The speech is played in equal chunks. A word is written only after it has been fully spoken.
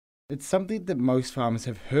It's something that most farmers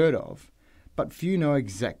have heard of, but few know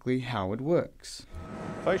exactly how it works.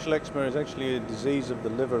 Facial eczema is actually a disease of the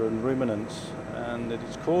liver in ruminants, and it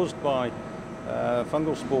is caused by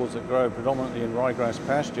fungal spores that grow predominantly in ryegrass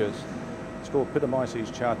pastures. It's called Pitomyces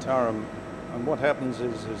chartarum, and what happens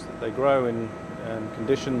is that they grow in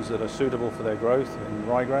conditions that are suitable for their growth in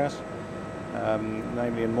ryegrass,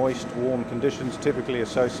 namely in moist, warm conditions typically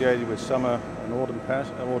associated with summer and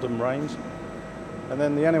autumn rains. And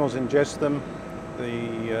then the animals ingest them.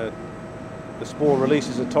 The spore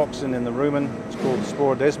releases a toxin in the rumen. It's called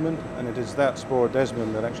sporodesmin, and it is that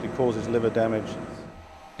sporodesmin that actually causes liver damage.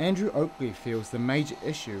 Andrew Oakley feels the major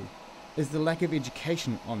issue is the lack of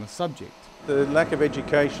education on the subject. The lack of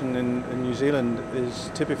education in New Zealand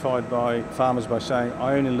is typified by farmers by saying,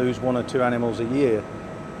 I only lose 1 or 2 animals a year.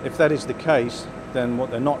 If that is the case, then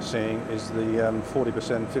what they're not seeing is the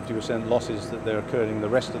 40%, 50% losses that they're occurring in the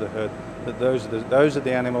rest of the herd. That those are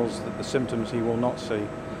the animals that the symptoms he will not see,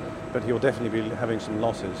 but he'll definitely be having some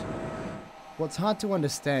losses. What's hard to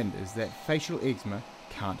understand is that facial eczema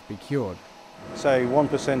can't be cured. Say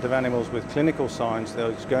 1% of animals with clinical signs,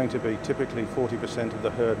 there's going to be typically 40% of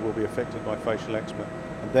the herd will be affected by facial eczema,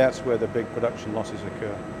 and that's where the big production losses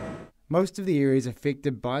occur. Most of the areas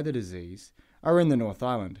affected by the disease are in the North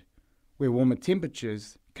Island, where warmer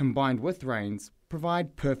temperatures combined with rains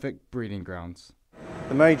provide perfect breeding grounds.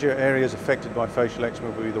 The major areas affected by facial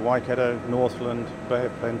eczema will be the Waikato, Northland, Bay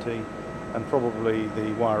of Plenty, and probably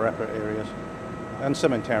the Wairarapa areas, and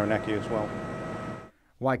some in Taranaki as well.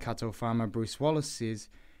 Waikato farmer Bruce Wallace says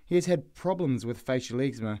he has had problems with facial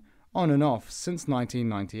eczema on and off since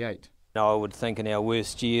 1998. I would think in our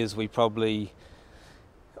worst years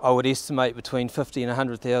I would estimate between $50,000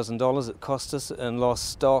 and $100,000 it cost us in lost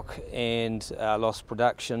stock and lost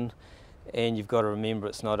production. And you've got to remember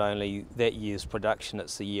it's not only that year's production,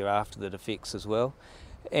 it's the year after that affects as well.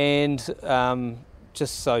 And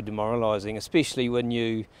just so demoralising, especially when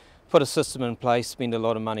you put a system in place, spend a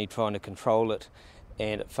lot of money trying to control it,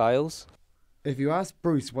 and it fails. If you ask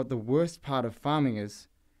Bruce what the worst part of farming is,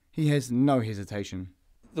 he has no hesitation.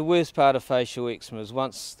 The worst part of facial eczema is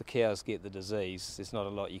once the cows get the disease, there's not a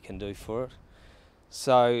lot you can do for it.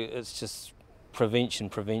 So it's just prevention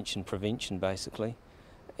basically.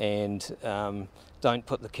 And don't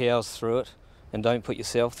put the cows through it, and don't put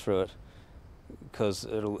yourself through it, because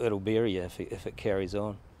it'll bury you if it carries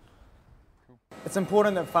on. It's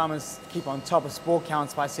important that farmers keep on top of spore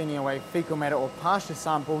counts by sending away fecal matter or pasture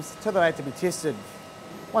samples to the lab to be tested.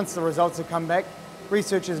 Once the results have come back,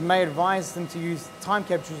 researchers may advise them to use time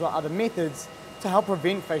capsules or other methods to help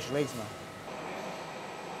prevent facial eczema.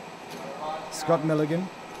 Scott Milligan,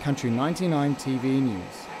 Country 99 TV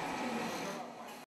News.